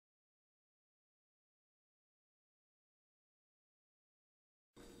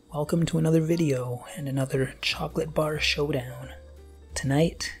Welcome to another video and another chocolate bar showdown.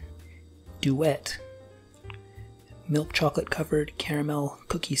 Tonight, DUET, milk chocolate covered caramel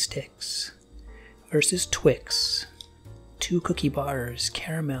cookie sticks versus TWIX, 2 cookie bars,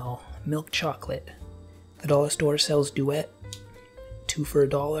 caramel, milk chocolate. The dollar store sells DUET, 2 for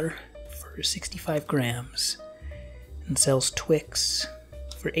 $1 for 65 grams, and sells TWIX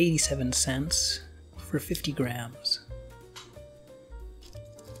for 87 cents for 50 grams.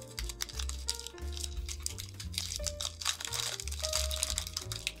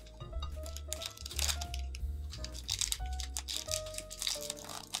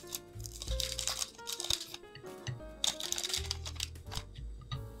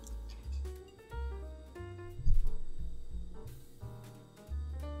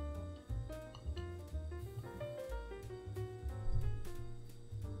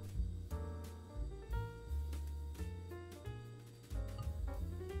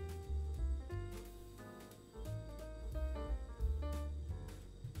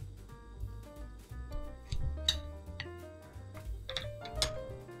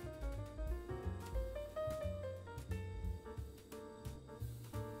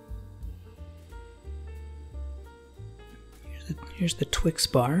 Here's the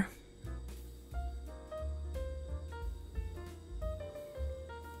TWIX bar.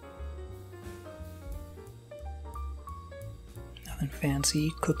 Nothing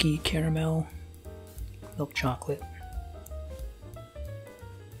fancy. Cookie, caramel, milk chocolate.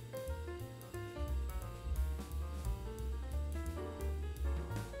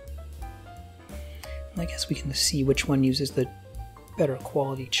 I guess we can see which one uses the better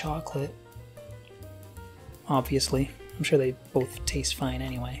quality chocolate. Obviously. I'm sure they both taste fine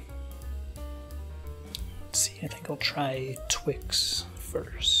anyway. Let's see, I think I'll try TWIX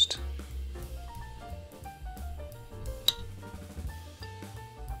first.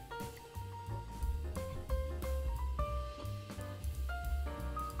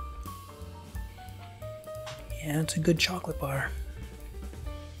 Yeah, it's a good chocolate bar.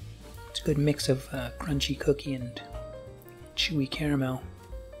 It's a good mix of crunchy cookie and chewy caramel.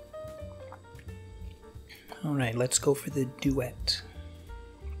 Alright, let's go for the DUET.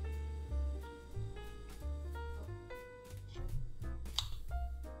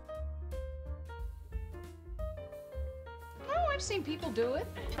 Oh, I've seen people do it.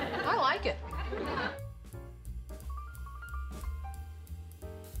 I like it.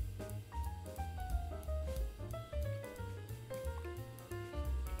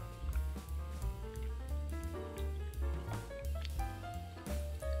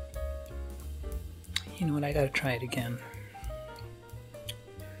 You know what, I gotta try it again.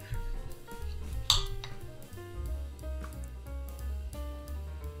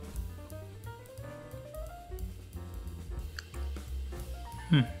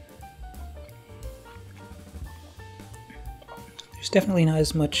 There's definitely not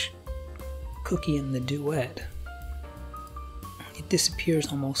as much cookie in the DUET. It disappears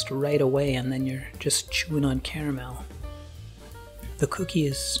almost right away and then you're just chewing on caramel. The cookie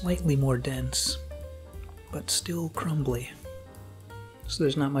is slightly more dense, but still crumbly. So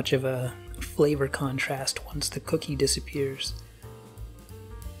there's not much of a flavor contrast once the cookie disappears.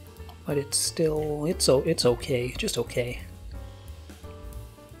 But it's still, it's okay, just okay.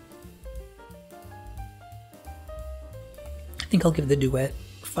 I think I'll give the DUET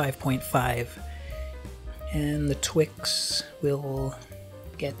 5.5, and the TWIX will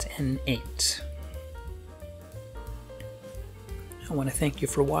get an 8. I want to thank you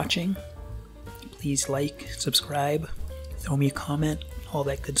for watching. Please like, subscribe, throw me a comment, all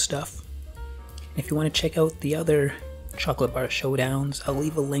that good stuff. If you want to check out the other chocolate bar showdowns, I'll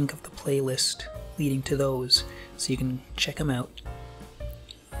leave a link of the playlist leading to those so you can check them out.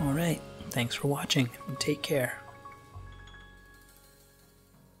 Alright, thanks for watching and take care.